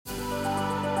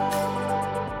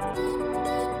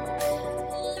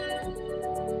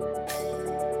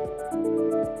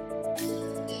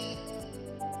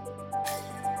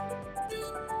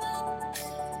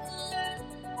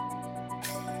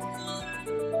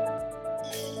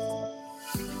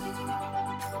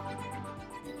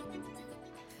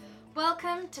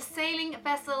to Sailing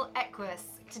Vessel Aequus.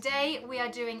 Today we are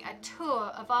doing a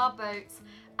tour of our boat,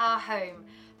 our home,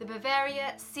 the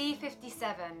Bavaria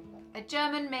C57, a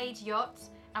German-made yacht,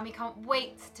 and we can't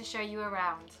wait to show you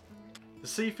around. The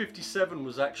C57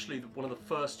 was actually one of the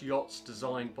first yachts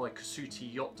designed by Cockpit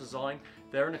Yacht Design.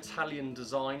 They're an Italian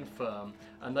design firm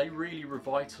and they really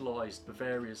revitalised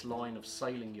Bavaria's line of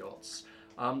sailing yachts.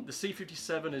 The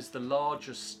C57 is the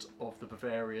largest of the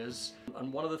Bavarias,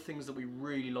 and one of the things that we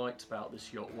really liked about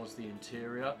this yacht was the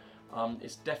interior.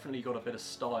 It's definitely got a bit of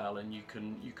style, and you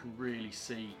can really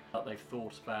see that they've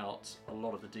thought about a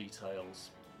lot of the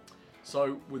details.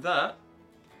 So with that,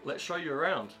 let's show you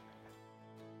around.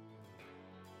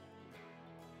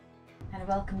 And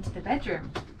welcome to the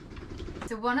bedroom.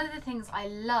 So one of the things I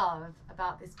love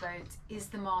about this boat is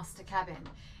the master cabin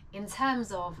in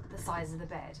terms of the size of the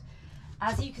bed.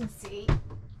 As you can see,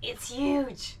 it's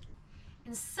huge.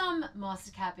 In some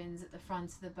master cabins at the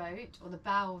front of the boat or the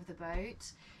bow of the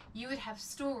boat, you would have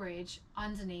storage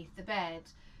underneath the bed.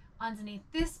 Underneath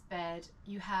this bed,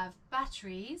 you have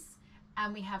batteries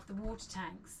and we have the water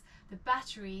tanks. The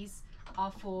batteries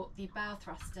are for the bow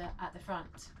thruster at the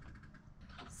front.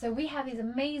 So we have these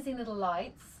amazing little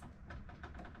lights.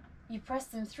 You press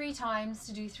them 3 times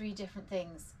to do 3 different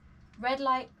things. Red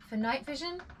light for night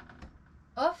vision,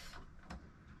 off,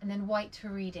 and then white for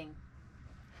reading.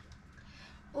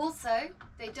 Also,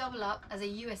 they double up as a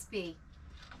USB,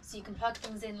 so you can plug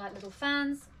things in like little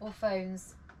fans or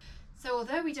phones. So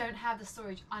although we don't have the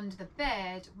storage under the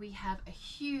bed, we have a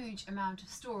huge amount of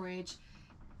storage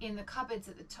in the cupboards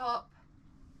at the top,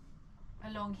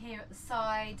 along here at the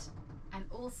side, and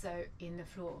also in the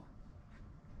floor.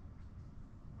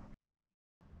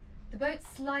 The boat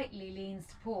slightly leans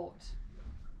to port.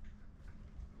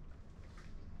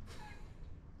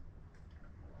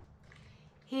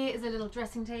 Here is a little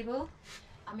dressing table,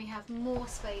 and we have more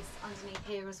space underneath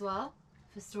here as well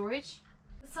for storage.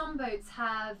 Some boats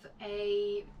have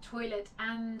a toilet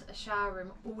and a shower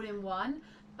room all in one,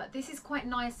 but this is quite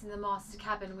nice in the master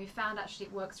cabin. We found actually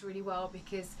it works really well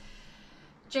because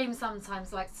James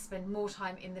sometimes likes to spend more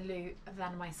time in the loo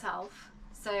than myself.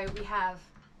 So we have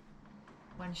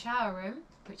one shower room,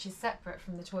 which is separate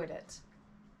from the toilet.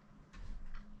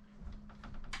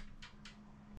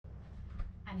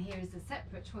 And here is a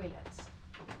separate toilet.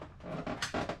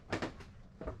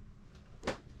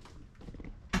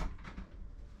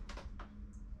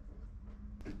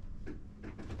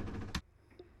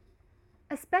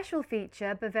 A special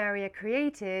feature Bavaria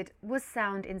created was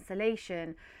sound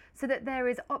insulation, so that there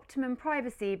is optimum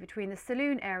privacy between the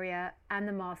saloon area and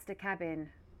the master cabin.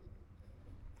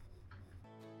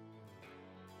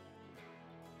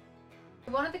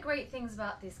 One of the great things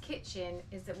about this kitchen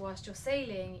is that whilst you're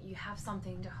sailing, you have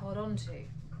something to hold on to.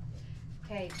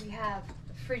 Okay, we have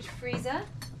the fridge freezer.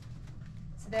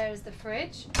 So there's the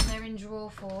fridge, and they're in drawer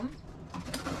form,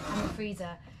 and the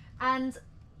freezer. And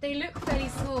they look fairly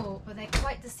small, but they're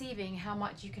quite deceiving how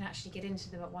much you can actually get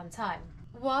into them at one time.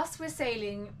 Whilst we're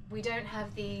sailing, we don't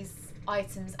have these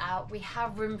items out. We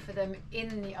have room for them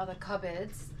in the other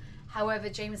cupboards. However,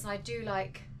 James and I do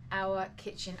like our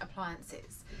kitchen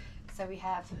appliances. So we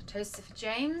have a toaster for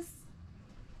James,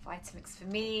 Vitamix for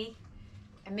me,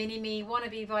 a mini-me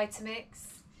wannabe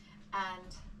Vitamix,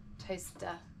 and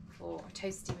toaster for a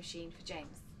toasty machine for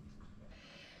James.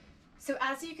 So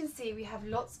as you can see, we have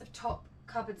lots of top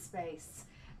cupboard space.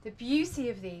 The beauty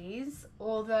of these,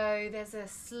 although there's a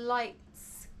slight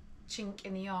chink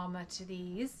in the armour to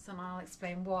these, and I'll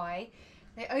explain why,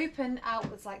 they open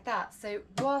outwards like that. So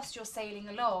whilst you're sailing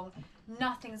along,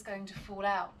 nothing's going to fall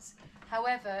out.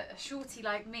 However, a shorty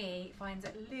like me finds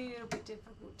it a little bit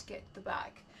difficult to get to the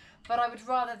back. But I would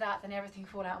rather that than everything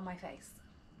fall out on my face.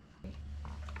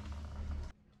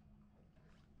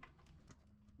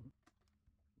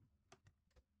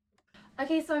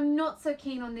 Okay, so I'm not so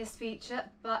keen on this feature,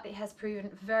 but it has proven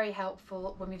very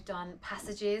helpful when we've done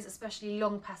passages, especially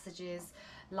long passages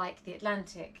like the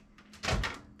Atlantic.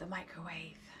 The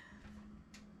microwave.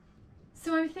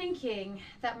 So I'm thinking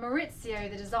that Maurizio,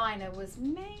 the designer, was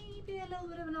maybe a little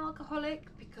bit of an alcoholic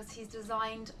because he's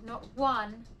designed not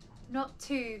 1, not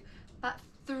 2, but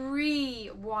 3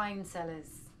 wine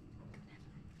cellars.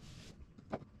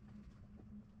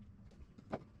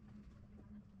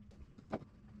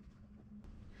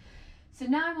 So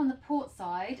now I'm on the port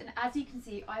side, and as you can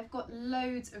see, I've got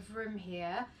loads of room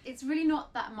here. It's really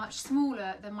not that much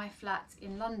smaller than my flat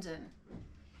in London.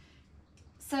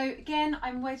 So again,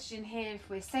 I'm wedged in here if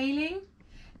we're sailing.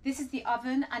 This is the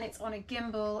oven and it's on a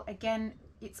gimbal. Again,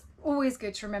 it's always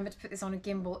good to remember to put this on a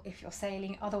gimbal if you're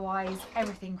sailing, otherwise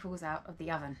everything falls out of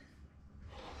the oven.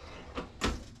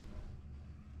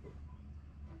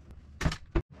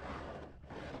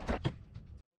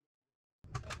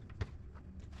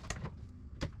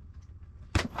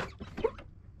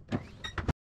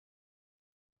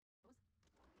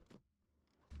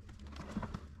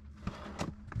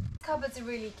 cupboards are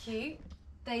really cute.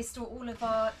 They store all of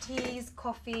our teas,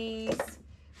 coffees,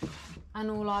 and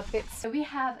all our bits. So we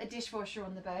have a dishwasher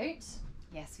on the boat.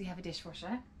 Yes, we have a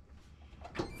dishwasher.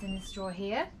 It's in this drawer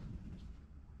here.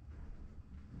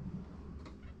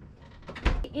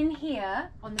 In here,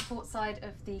 on the port side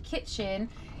of the kitchen,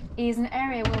 is an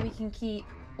area where we can keep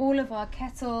all of our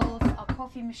kettles, our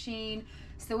coffee machine,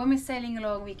 so that when we're sailing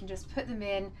along we can just put them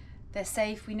in, they're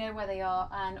safe, we know where they are,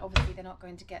 and obviously they're not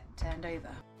going to get turned over.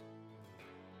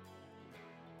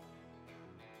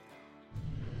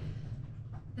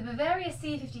 The Bavaria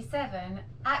C57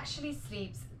 actually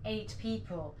sleeps 8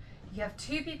 people. You have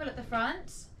 2 people at the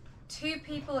front, 2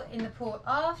 people in the port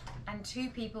aft, and 2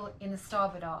 people in the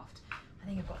starboard aft. I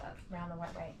think I've got that round the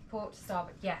right way. Port,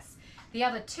 starboard, yes. The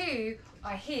other 2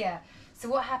 are here. So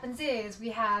what happens is we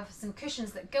have some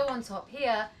cushions that go on top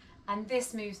here, and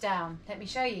this moves down. Let me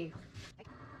show you.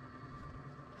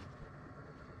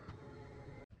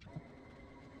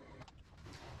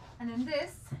 And then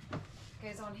this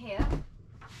goes on here,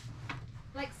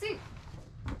 like so.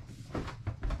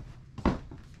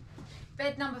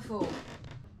 Bed number 4.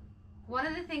 One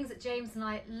of the things that James and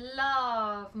I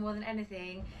love more than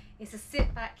anything is to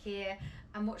sit back here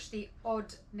and watch the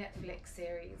odd Netflix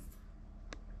series.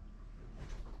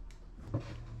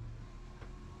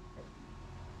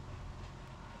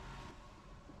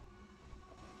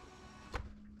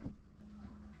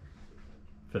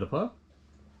 Philippa?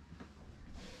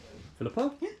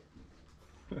 Philippa? Yeah.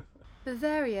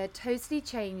 Bavaria totally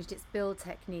changed its build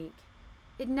technique.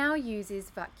 It now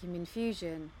uses vacuum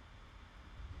infusion.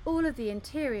 All of the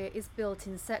interior is built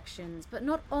in sections, but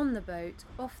not on the boat,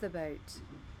 off the boat.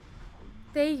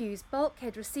 They use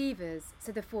bulkhead receivers,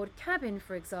 so the forward cabin,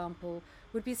 for example,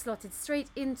 would be slotted straight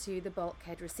into the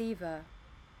bulkhead receiver.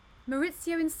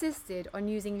 Maurizio insisted on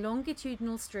using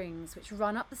longitudinal strings which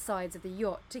run up the sides of the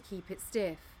yacht to keep it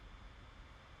stiff.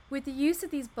 With the use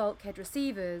of these bulkhead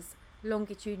receivers,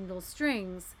 longitudinal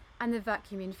strings, and the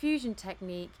vacuum infusion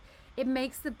technique, it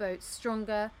makes the boat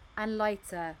stronger and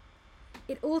lighter.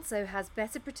 It also has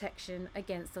better protection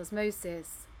against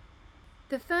osmosis.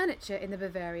 The furniture in the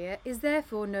Bavaria is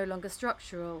therefore no longer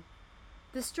structural.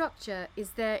 The structure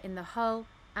is there in the hull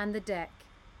and the deck.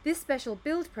 This special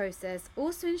build process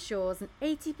also ensures an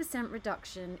 80%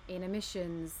 reduction in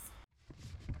emissions.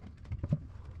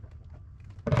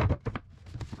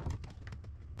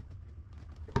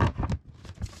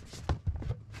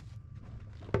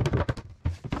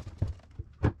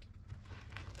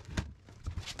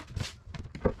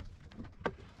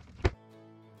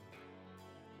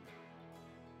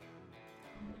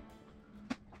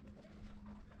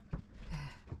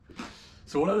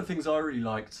 So one of the things I really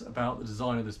liked about the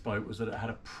design of this boat was that it had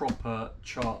a proper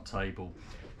chart table.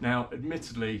 Now,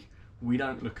 admittedly, we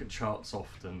don't look at charts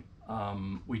often.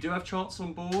 We do have charts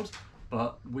on board,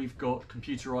 but we've got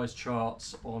computerized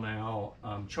charts on our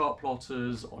chart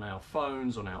plotters, on our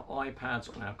phones, on our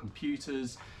iPads, on our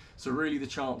computers. So really the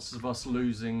chances of us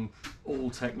losing all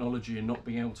technology and not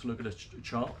being able to look at a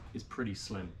chart is pretty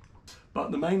slim.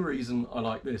 But the main reason I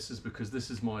like this is because this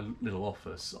is my little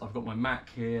office. I've got my Mac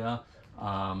here.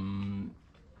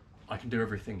 I can do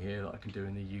everything here that I can do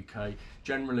in the UK.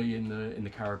 Generally in the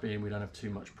Caribbean we don't have too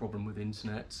much problem with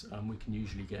internet. We can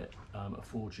usually get a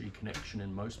 4G connection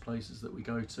in most places that we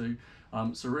go to.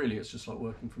 So really it's just like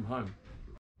working from home.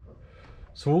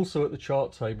 So also at the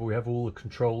chart table we have all the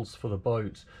controls for the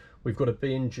boat. We've got a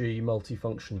B&G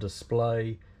multifunction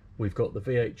display, we've got the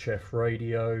VHF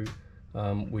radio,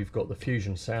 we've got the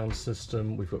fusion sound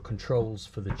system, we've got controls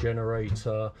for the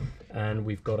generator, and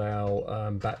we've got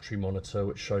our battery monitor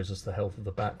which shows us the health of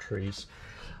the batteries.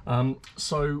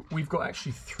 So we've got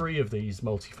actually 3 of these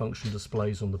multifunction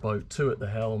displays on the boat, 2 at the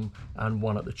helm and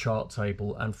 1 at the chart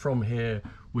table, and from here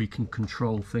we can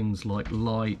control things like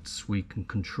lights, we can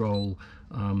control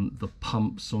the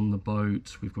pumps on the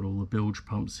boat. We've got all the bilge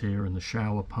pumps here and the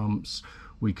shower pumps.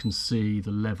 We can see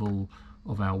the level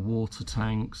of our water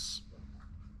tanks.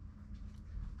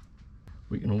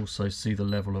 We can also see the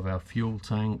level of our fuel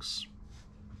tanks.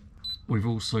 We've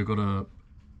also got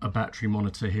a battery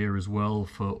monitor here as well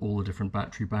for all the different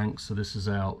battery banks. So this is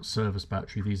our service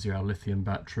battery, these are our lithium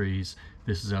batteries,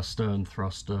 this is our stern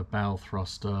thruster, bow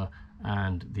thruster,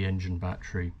 and the engine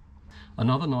battery.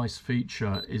 Another nice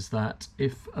feature is that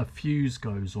if a fuse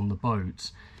goes on the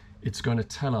boat, it's going to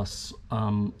tell us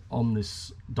on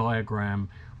this diagram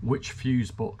which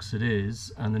fuse box it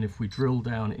is, and then if we drill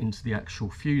down into the actual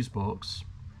fuse box,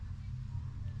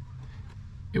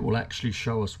 it will actually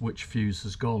show us which fuse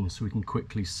has gone, so we can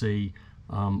quickly see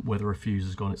whether a fuse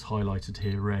has gone. It's highlighted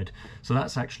here red, so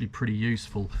that's actually pretty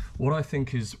useful. What I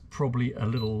think is probably a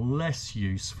little less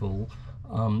useful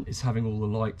is having all the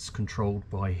lights controlled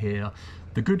by here.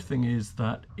 The good thing is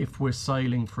that if we're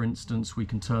sailing, for instance, we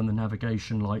can turn the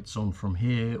navigation lights on from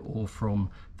here or from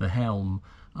the helm,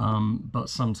 but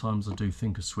sometimes I do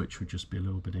think a switch would just be a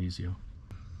little bit easier.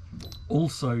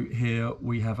 Also here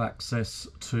we have access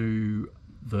to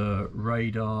the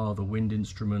radar, the wind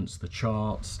instruments, the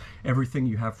charts, everything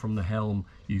you have from the helm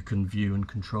you can view and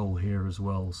control here as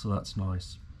well, so that's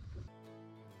nice.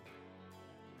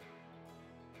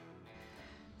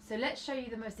 So let's show you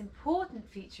the most important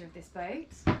feature of this boat,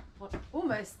 or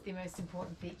almost the most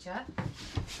important feature,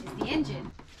 is the engine.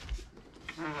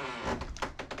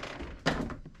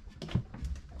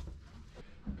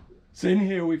 So in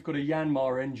here we've got a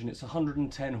Yanmar engine. It's a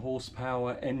 110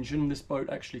 horsepower engine. This boat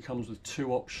actually comes with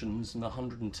two options, and the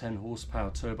 110 horsepower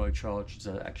turbocharged is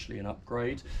actually an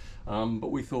upgrade.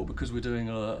 But we thought because we're doing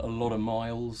a lot of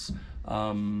miles,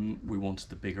 we wanted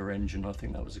the bigger engine. I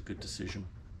think that was a good decision.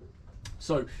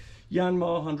 So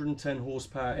Yanmar 110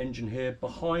 horsepower engine here.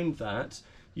 Behind that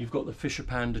you've got the Fischer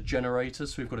Panda generator.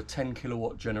 So we've got a 10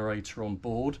 kilowatt generator on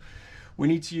board. We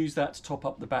need to use that to top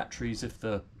up the batteries if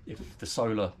the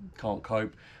solar can't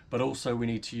cope, but also we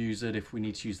need to use it if we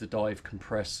need to use the dive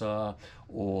compressor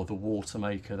or the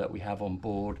Watermaker that we have on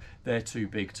board. They're too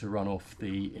big to run off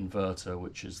the inverter,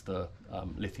 which is the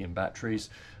lithium batteries.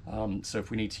 So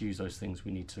if we need to use those things,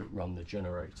 we need to run the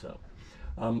generator.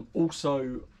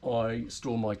 Also, I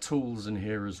store my tools in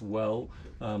here as well.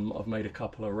 I've made a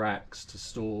couple of racks to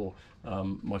store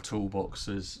my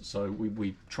toolboxes, so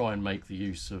we try and make the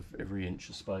use of every inch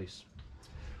of space.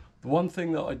 The one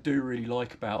thing that I do really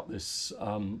like about this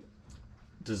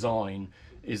design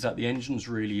is that the engine's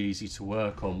really easy to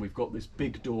work on. We've got this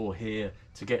big door here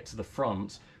to get to the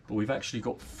front, but we've actually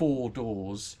got 4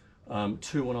 doors,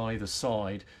 2 on either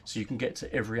side, so you can get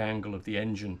to every angle of the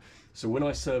engine. So when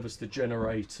I service the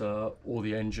generator or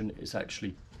the engine, it's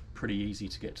actually pretty easy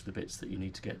to get to the bits that you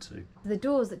need to get to. The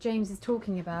doors that James is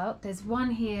talking about, there's one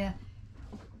here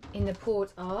in the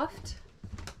port aft.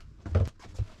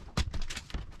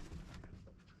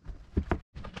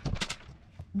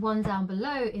 One down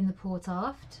below in the port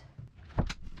aft.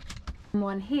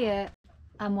 One here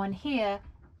and one here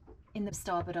in the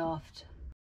starboard aft.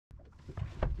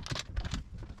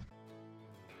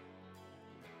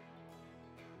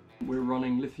 We're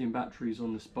running lithium batteries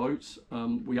on this boat.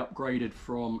 We upgraded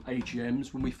from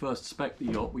AGMs. When we first spec'd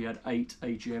the yacht, we had 8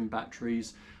 AGM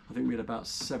batteries. I think we had about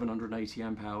 780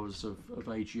 amp hours of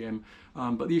AGM.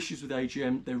 But the issues with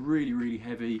AGM, they're really, really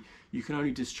heavy. You can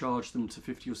only discharge them to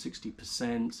 50 or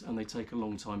 60%, and they take a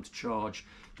long time to charge.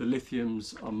 The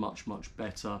lithiums are much, much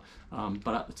better.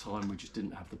 But at the time, we just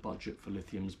didn't have the budget for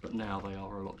lithiums, but now they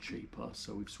are a lot cheaper,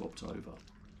 so we've swapped over.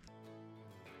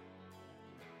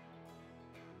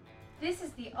 This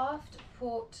is the aft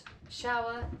port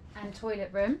shower and toilet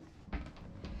room.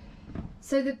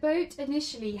 So the boat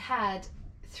initially had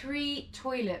 3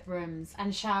 toilet rooms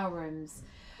and shower rooms.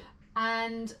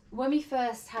 And when we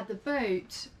first had the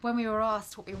boat, when we were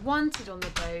asked what we wanted on the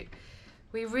boat,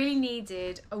 we really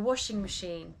needed a washing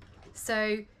machine.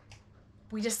 So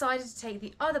we decided to take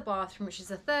the other bathroom, which is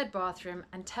the 3rd bathroom,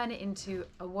 and turn it into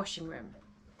a washing room.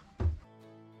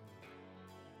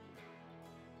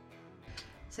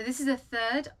 So this is a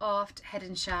 3rd aft head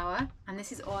and shower, and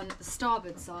this is on the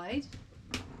starboard side.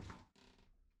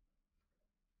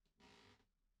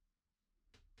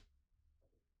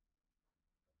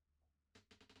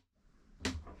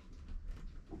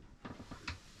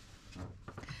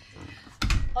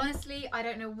 Honestly, I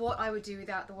don't know what I would do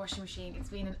without the washing machine. It's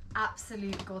been an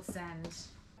absolute godsend.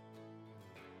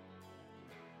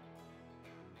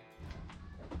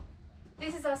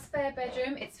 This is our spare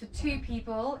bedroom. It's for 2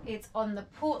 people. It's on the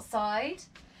port side.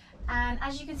 And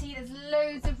as you can see, there's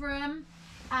loads of room.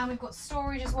 And we've got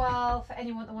storage as well for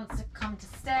anyone that wants to come to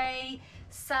stay.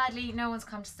 Sadly, no one's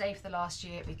come to stay for the last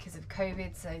year because of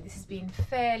COVID, so this has been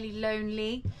fairly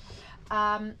lonely.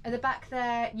 At the back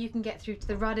there, you can get through to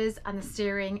the rudders and the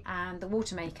steering and the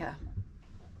Watermaker.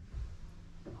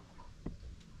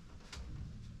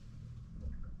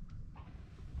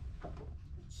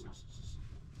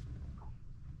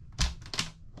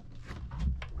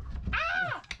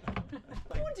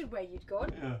 Where you'd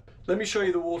gone. Yeah. Let me show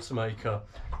you the Watermaker.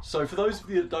 So for those of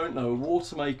you that don't know, a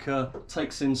Watermaker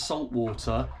takes in salt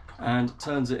water and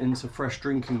turns it into fresh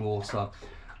drinking water.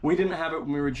 We didn't have it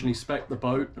when we originally spec'd the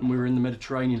boat, and we were in the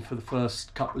Mediterranean for the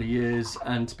first couple of years,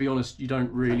 and to be honest, you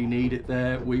don't really need it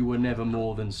there. We were never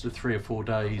more than sort of 3 or 4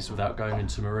 days without going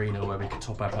into marina where we could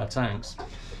top up our tanks.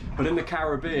 But in the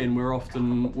Caribbean, we're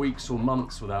often weeks or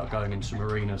months without going into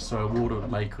marina, so a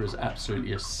Watermaker is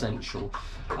absolutely essential.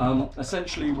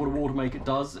 Essentially what a Watermaker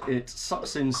does, it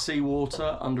sucks in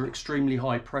seawater under extremely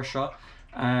high pressure,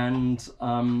 and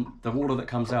the water that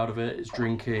comes out of it is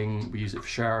drinking. We use it for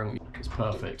showering. It's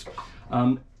perfect.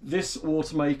 This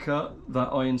Watermaker that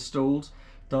I installed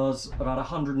does about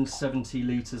 170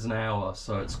 litres an hour,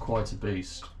 so it's quite a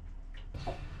beast.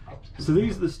 So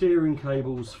these are the steering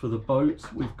cables for the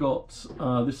boat. We've got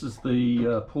this is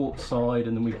the port side,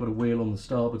 and then we've got a wheel on the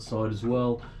starboard side as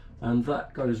well, and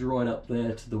that goes right up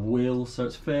there to the wheel, so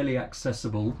it's fairly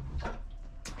accessible.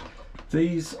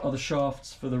 These are the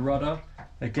shafts for the rudder.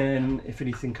 Again, if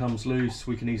anything comes loose,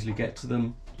 we can easily get to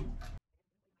them.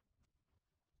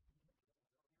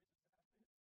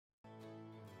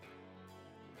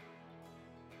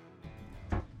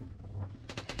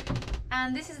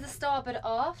 And this is the starboard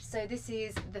aft, so this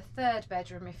is the 3rd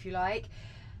bedroom, if you like.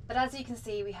 But as you can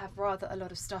see, we have rather a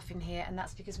lot of stuff in here, and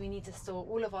that's because we need to store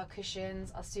all of our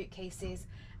cushions, our suitcases,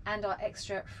 and our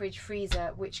extra fridge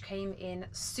freezer, which came in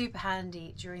super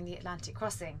handy during the Atlantic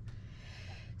crossing.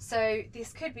 So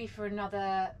this could be for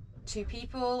another 2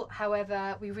 people,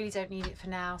 however, we really don't need it for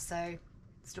now, so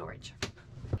storage.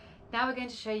 Now we're going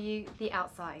to show you the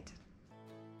outside.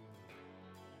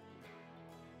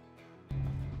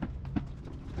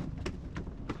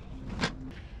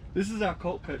 This is our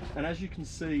cockpit, and as you can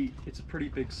see, it's a pretty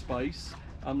big space.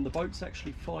 The boat's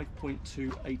actually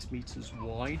 5.28 metres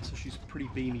wide, so she's a pretty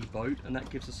beamy boat, and that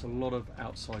gives us a lot of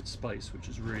outside space, which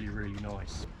is really, really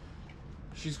nice.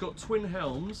 She's got twin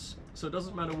helms, so it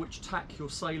doesn't matter which tack you're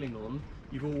sailing on,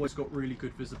 you've always got really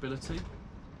good visibility.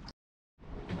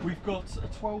 We've got a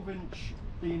 12-inch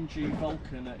B&G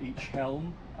Vulcan at each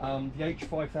helm, the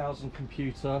H5000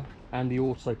 computer, and the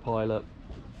autopilot.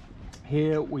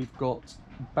 Here we've got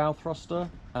bow thruster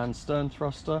and stern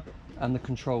thruster, and the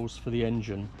controls for the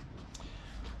engine.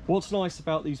 What's nice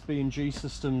about these B&G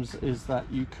systems is that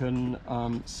you can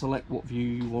select what view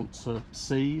you want to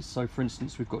see. So for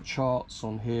instance, we've got charts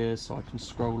on here, so I can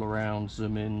scroll around,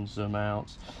 zoom in, zoom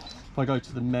out. If I go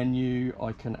to the menu,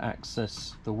 I can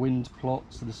access the wind plot,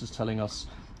 so this is telling us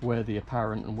where the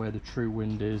apparent and where the true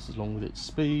wind is, along with its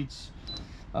speeds.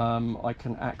 I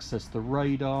can access the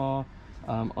radar.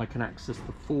 I can access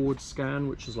the forward scan,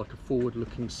 which is like a forward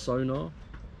looking sonar.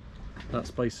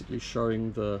 That's basically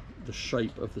showing the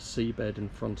shape of the seabed in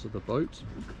front of the boat.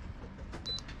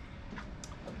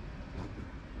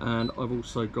 And I've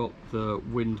also got the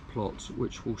wind plot,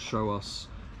 which will show us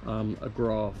a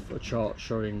graph, a chart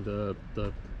showing the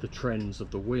trends of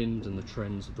the wind and the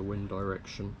trends of the wind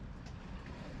direction.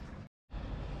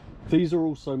 These are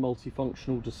also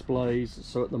multifunctional displays,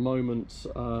 so at the moment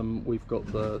we've got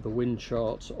the wind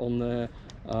chart on there,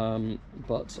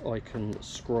 but I can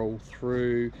scroll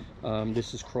through.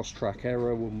 This is cross-track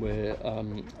error when we're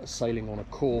sailing on a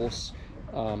course.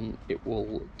 It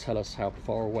will tell us how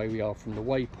far away we are from the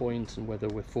waypoint and whether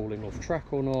we're falling off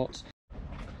track or not.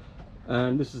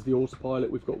 And this is the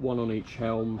autopilot. We've got one on each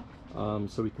helm.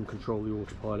 So we can control the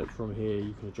autopilot from here.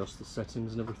 You can adjust the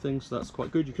settings and everything, so that's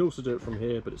quite good. You can also do it from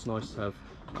here, but it's nice to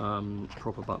have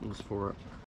proper buttons for it.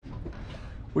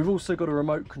 We've also got a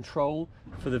remote control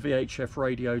for the VHF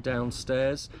radio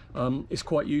downstairs. It's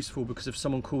quite useful because if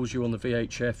someone calls you on the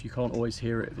VHF, you can't always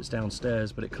hear it if it's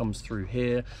downstairs, but it comes through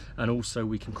here. And also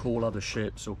we can call other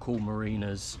ships or call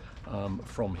marinas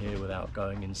from here without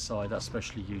going inside. That's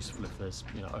especially useful if there's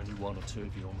only 1 or 2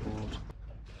 of you on board.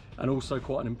 And also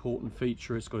quite an important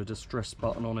feature, it's got a distress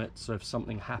button on it, so if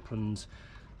something happened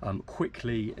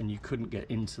quickly and you couldn't get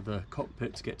into the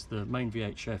cockpit to get to the main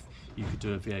VHF, you could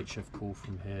do a VHF call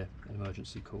from here, an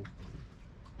emergency call.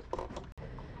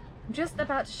 I'm just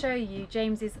about to show you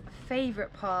James's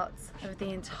favourite parts of the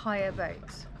entire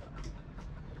boat.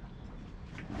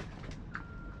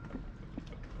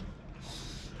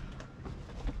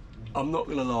 I'm not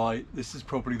gonna lie, this is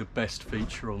probably the best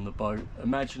feature on the boat.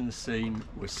 Imagine the scene,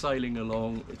 we're sailing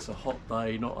along, it's a hot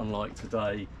day, not unlike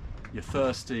today. You're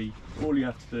thirsty, all you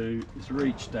have to do is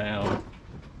reach down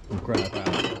and grab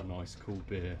out a nice cool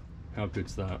beer. How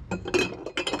good's that?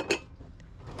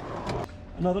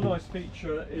 Another nice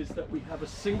feature is that we have a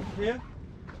sink here.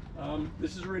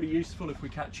 This is really useful if we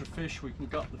catch a fish. We can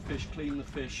gut the fish, clean the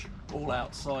fish all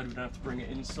outside. We don't have to bring it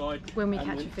inside. When we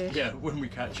catch a fish. Yeah, when we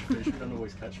catch a fish. We don't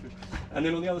always catch fish. And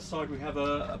then on the other side we have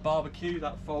a barbecue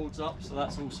that folds up, so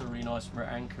that's also really nice. When we're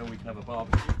at anchor, we can have a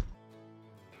barbecue.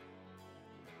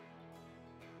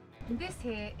 This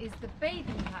here is the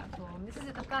bathing platform. This is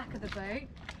at the back of the boat,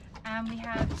 and we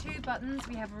have two buttons.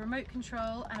 We have a remote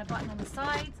control and a button on the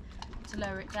side to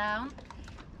lower it down.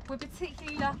 We're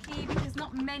particularly lucky because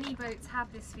not many boats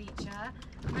have this feature.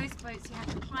 Most boats you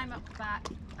have to climb up the back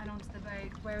and onto the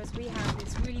boat, whereas we have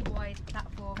this really wide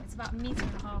platform. It's about 1.5 meters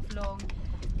long.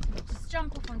 You just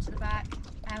jump off onto the back,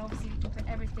 and obviously we can put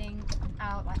everything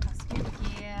out, like our scuba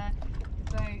gear,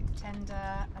 the boat, the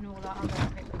tender, and all our other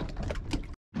equipment.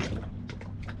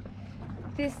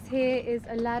 This here is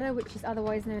a ladder, which is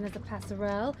otherwise known as a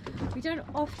passerelle. We don't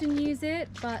often use it,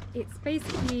 but it's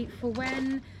basically for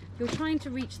when you're trying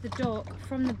to reach the dock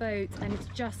from the boat and it's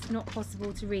just not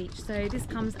possible to reach. So this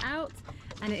comes out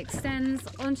and it extends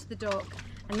onto the dock,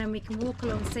 and then we can walk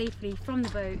along safely from the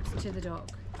boat to the dock.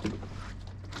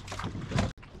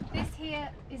 This here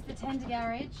is the tender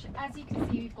garage. As you can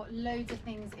see, we've got loads of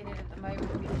things in it at the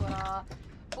moment. We've got our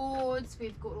boards,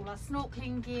 we've got all our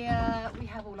snorkeling gear, we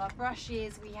have all our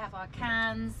brushes, we have our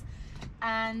cans,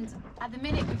 and at the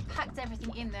minute we've packed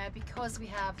everything in there because we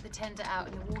have the tender out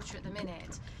in the water at the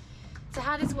minute. So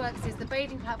how this works is the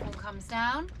bathing platform comes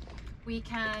down, we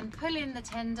can pull in the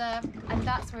tender, and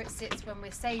that's where it sits when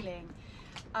we're sailing.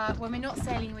 When we're not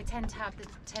sailing, we tend to have the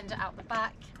tender out the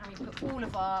back, and we put all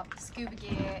of our scuba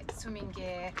gear, swimming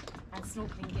gear and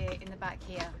snorkeling gear in the back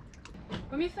here.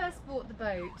 When we first bought the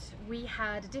boat, we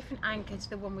had a different anchor to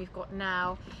the one we've got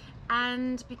now,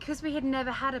 and because we had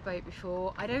never had a boat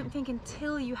before, I don't think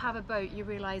until you have a boat you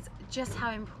realise just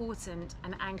how important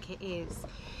an anchor is.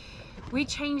 We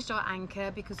changed our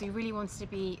anchor because we really wanted to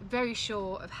be very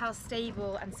sure of how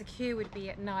stable and secure we'd be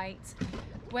at night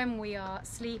when we are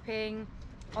sleeping.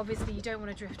 Obviously you don't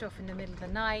want to drift off in the middle of the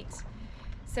night.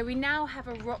 So we now have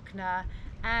a Rocna,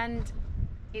 and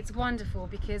it's wonderful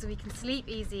because we can sleep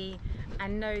easy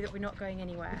and know that we're not going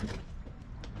anywhere.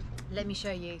 Let me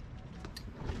show you.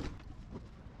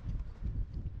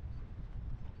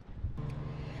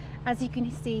 As you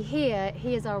can see here,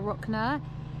 here's our Rocna,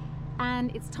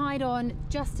 and it's tied on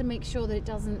just to make sure that it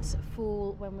doesn't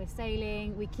fall when we're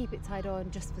sailing. We keep it tied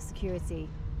on just for security.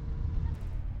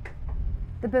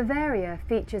 The Bavaria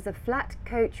features a flat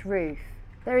coach roof.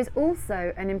 There is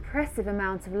also an impressive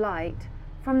amount of light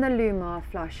from the Yanmar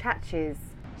flush hatches.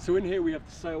 So in here we have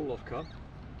the sail locker.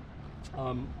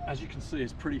 As you can see,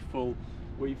 it's pretty full.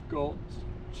 We've got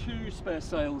 2 spare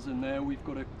sails in there. We've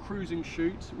got a cruising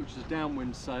chute, which is a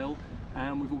downwind sail,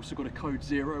 and we've also got a code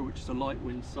 0, which is a light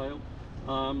wind sail.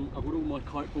 I've got all my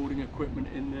kiteboarding equipment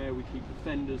in there. We keep the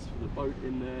fenders for the boat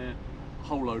in there, a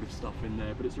whole load of stuff in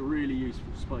there, but it's a really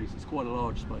useful space. It's quite a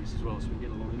large space as well, so we can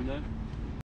get a lot in there.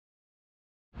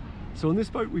 So on this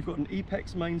boat we've got an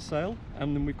Aequus mainsail,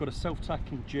 and then we've got a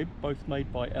self-tacking jib, both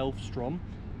made by Elvstrom.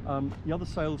 The other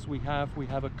sails we have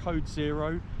a code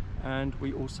 0, and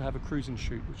we also have a cruising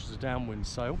chute, which is a downwind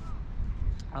sail.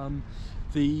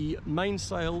 The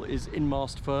mainsail is in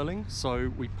mast furling,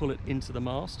 so we pull it into the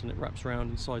mast and it wraps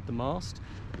around inside the mast,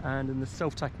 and then the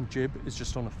self-tacking jib is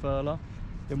just on a furler.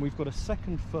 Then we've got a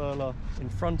second furler in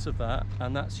front of that,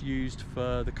 and that's used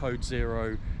for the code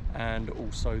 0 and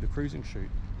also the cruising chute.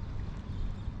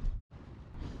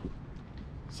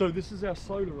 So this is our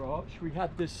solar arch. We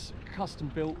had this custom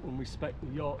built when we spec'd the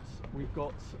yachts. We've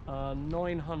got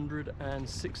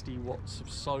 960 watts of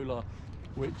solar,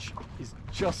 which is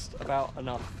just about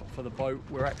enough for the boat.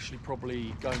 We're actually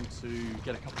probably going to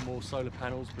get a couple more solar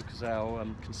panels because our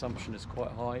consumption is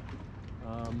quite high.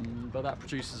 But that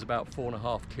produces about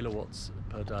 4.5 kilowatts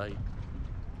per day.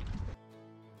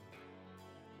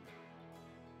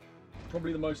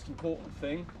 Probably the most important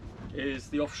thing is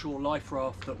the offshore life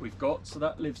raft that we've got. So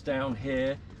that lives down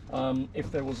here.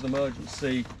 If there was an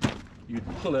emergency, you'd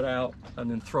pull it out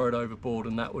and then throw it overboard,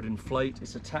 and that would inflate.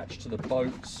 It's attached to the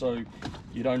boat, so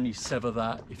you'd only sever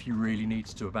that if you really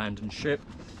needed to abandon ship.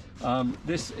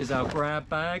 This is our grab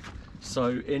bag.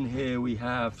 So in here we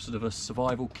have sort of a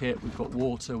survival kit. We've got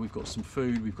water, we've got some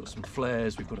food, we've got some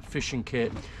flares, we've got a fishing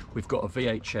kit, we've got a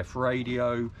VHF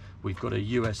radio, we've got a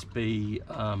USB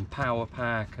power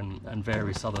pack, and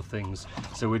various other things.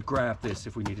 So we'd grab this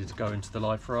if we needed to go into the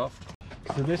life raft.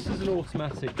 So this is an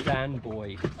automatic Dan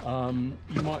buoy.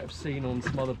 You might have seen on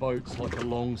some other boats like a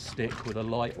long stick with a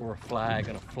light or a flag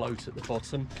and a float at the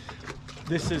bottom.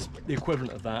 This is the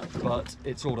equivalent of that, but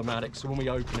it's automatic, so when we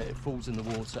open it, it falls in the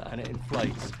water and it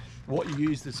inflates. What you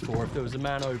use this for, if there was a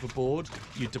man overboard,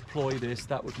 you deploy this,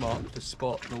 that would mark the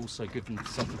spot and also give them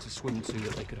something to swim to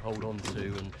that they could hold on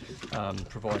to and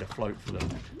provide a float for them.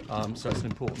 So it's an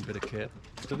important bit of kit.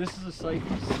 So this is a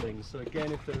safety thing. So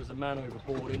again, if there was a man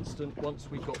overboard incident, once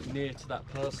we got near to that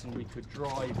person, we could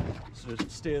drive, sort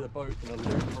of steer the boat in a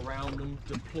loop around them,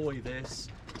 deploy this,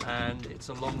 and it's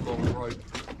a long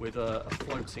rope with a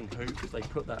floating hoop. They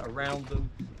put that around them,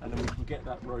 and then we can get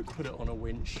that rope, put it on a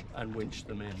winch, and winch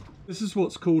them in. This is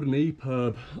what's called an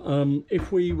EPIRB.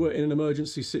 If we were in an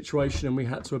emergency situation and we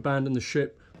had to abandon the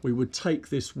ship, we would take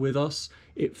this with us.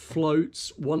 It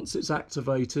floats. Once it's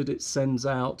activated, it sends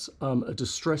out a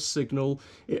distress signal.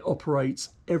 It operates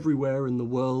everywhere in the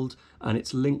world, and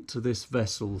it's linked to this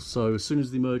vessel. So as soon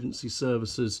as the emergency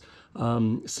services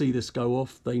see this go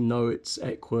off, they know it's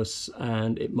Aequus,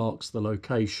 and it marks the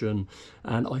location.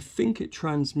 And I think it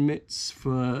transmits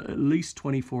for at least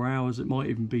 24 hours. It might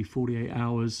even be 48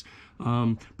 hours.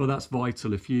 But that's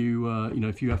vital. If you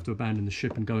if you have to abandon the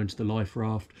ship and go into the life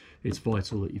raft, it's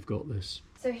vital that you've got this.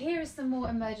 So here is some more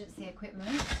emergency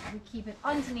equipment. We keep it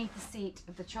underneath the seat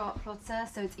of the chart plotter,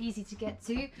 so it's easy to get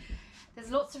to. There's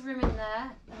lots of room in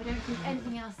there. We don't keep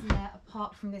anything else in there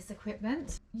apart from this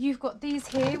equipment. You've got these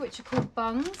here, which are called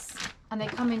bungs, and they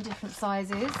come in different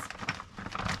sizes.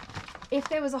 If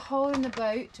there was a hole in the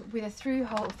boat with a through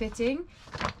hole fitting,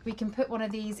 we can put one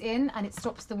of these in, and it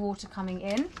stops the water coming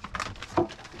in.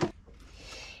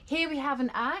 Here we have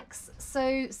an axe.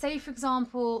 So say for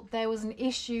example there was an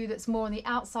issue that's more on the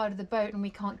outside of the boat and we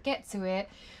can't get to it,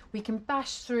 we can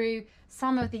bash through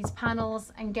some of these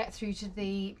panels and get through to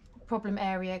the problem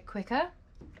area quicker.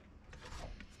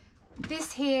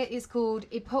 This here is called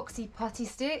epoxy putty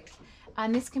stick,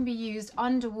 and this can be used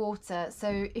underwater.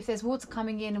 So if there's water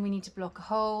coming in and we need to block a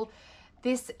hole,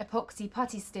 this epoxy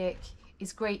putty stick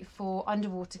is great for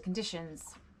underwater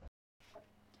conditions.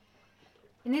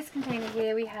 In this container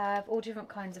here we have all different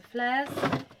kinds of flares,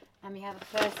 and we have a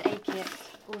first aid kit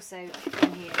also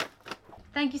in here.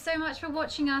 Thank you so much for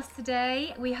watching us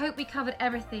today. We hope we covered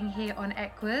everything here on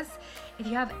Aequus. If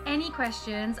you have any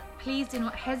questions, please do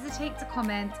not hesitate to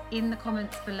comment in the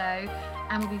comments below,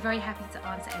 and we'll be very happy to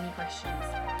answer any questions.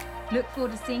 Look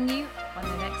forward to seeing you on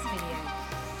the next video.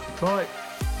 Bye.